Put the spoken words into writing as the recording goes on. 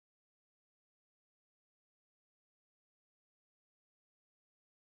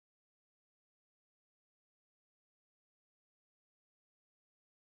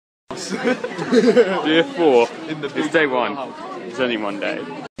house. Day 4. It's day 1. It's only one day.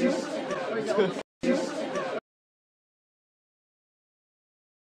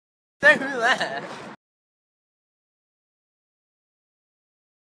 They're there.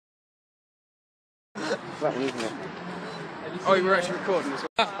 That one, isn't it? Oh, you were actually recording as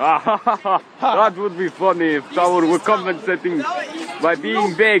well. That would be funny if Tower were compensating by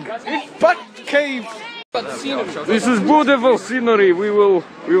being big. But cave. This is beautiful scenery. We will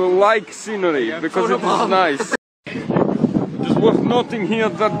like scenery because it is nice. It is worth noting here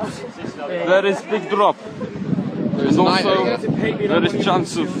that there is big drop. There is also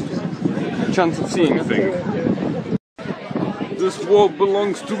chance of seeing things. This wall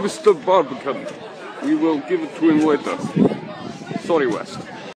belongs to Mr. Barbican. We will give it to him later. Sorry, West.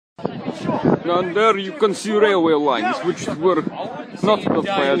 And there you can see railway lines, which were not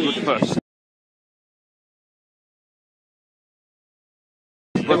prepared at first.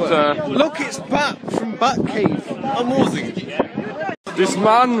 But look, it's Bat from Batcave. Amazing. This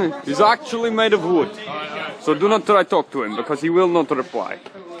man is actually made of wood, so do not try to talk to him because he will not reply.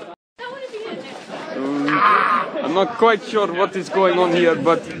 I'm not quite sure what is going on here,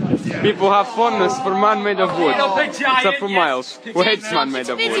 but people have fondness for man made of wood, except for Miles, who hates man made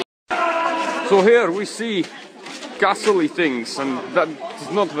of wood. So here we see castle-y things, and that is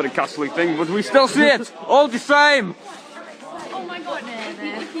not very castle-y thing, but we still see it all the same. Oh my god,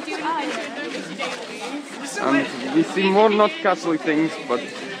 And we see more not castle-y things, but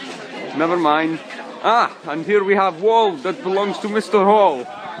never mind. Ah, and here we have wall that belongs to Mr. Hall.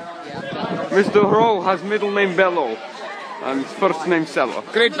 Mr. Hall has middle name Bello and first name Cello.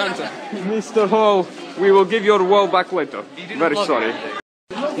 Great banter. Mr. Hall, we will give your wall back later. Very sorry.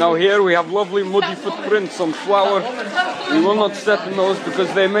 Now here we have lovely muddy footprints on flour. We will not step in those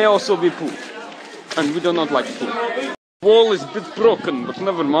because they may also be poop. And we do not like poop. The wall is a bit broken, but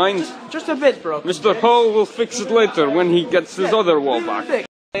never mind. Just a bit, bro. Mr. Hall will fix it later when he gets his other wall back.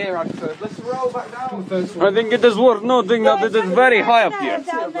 Let's roll back down. I think it is worth noting that it is very high up here.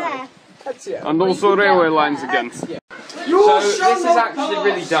 And also railway lines again. So this is actually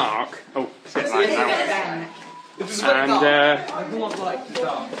really dark. Oh, it's getting light now. And stuff there.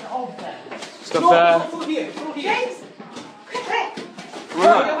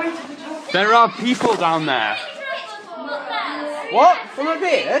 There are people down there. What? From up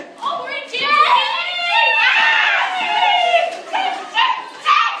here?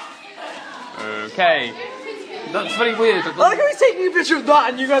 Okay. That's very weird. I like how he's taking a picture of that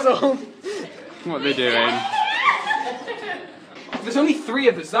and you guys are home. What are they doing? There's only 3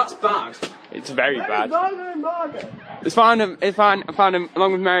 of us, that's bad. It's very bad. It's fine. I found him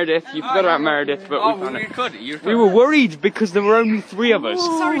along with Meredith. You forgot about Meredith, but we found him. We were worried because there were only 3 of us,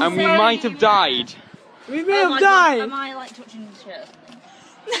 and we might have died. We may have died. Am I like touching shit?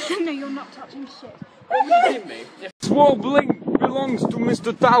 No, you're not touching shit. This wall belongs to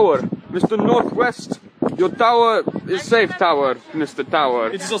Mr. Tower, Mr. Northwest. Your tower is safe, Tower, Mr. Tower.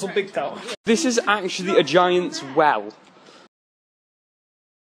 It is also big tower. This is actually a giant's well.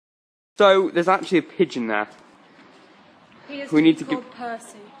 So there's actually a pigeon there. We need to give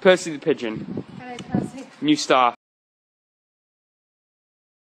Percy the pigeon. Hello, Percy. New star.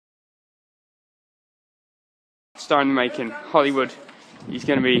 Star in the making. Hollywood. He's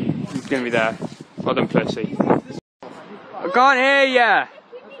gonna be there. Well done, Percy. I can't hear ya.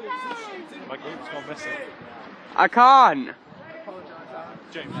 I can't.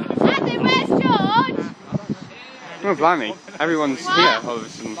 Andy, where's George? Oh, blimey. Everyone's here all of a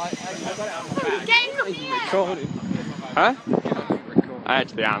sudden. Huh? I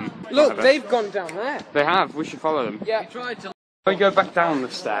actually am. Look, Whatever. they've gone down there. They have. We should follow them. Yeah. Tried to. We go back down the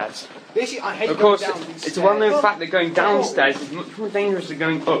stairs. Basically, I hate Of course, going down these it's a well-known stairs. fact that going downstairs is much more dangerous than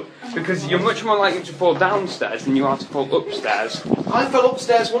going up, because you're much more likely to fall downstairs than you are to fall upstairs. I fell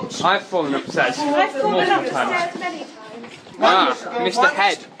upstairs once. I've fallen upstairs multiple times. Many times. Ah, Mr.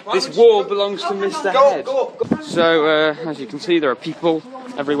 Head. This wall belongs to Mr. Head. Go. So, as you can see, there are people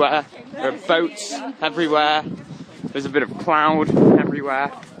everywhere. There are boats everywhere. There's a bit of cloud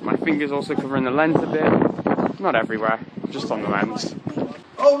everywhere. My finger's also covering the lens a bit. Not everywhere, just on the lens.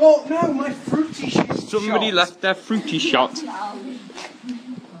 Oh, look, no, my fruity shot. Somebody left their fruity shot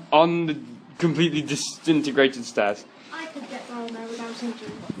on the completely disintegrated stairs. I could get down there without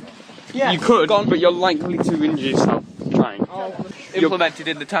injury. Yeah, You could, but you're likely to injure yourself trying. implemented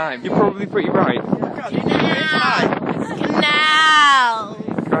in the time. You're probably pretty right. Now.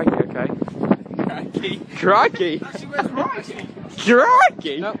 Crikey, okay. Crikey.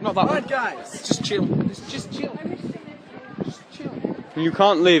 Crikey. No, not that one. Guys, just chill. Just chill. Just chill. You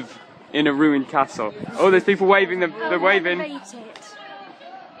can't live in a ruined castle. Oh, there's people waving. They're waving.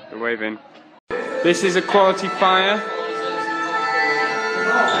 They're waving. This is a quality fire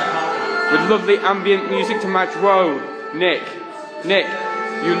with lovely ambient music to match. Whoa, Nick,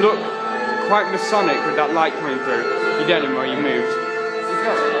 you look quite Masonic with that light coming through. You don't anymore, you moved.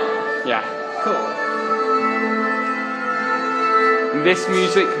 Yeah. Cool. And this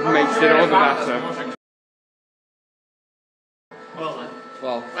music makes it all the better.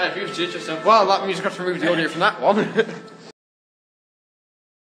 Well, if you was just well, that music got to remove the audio from that one.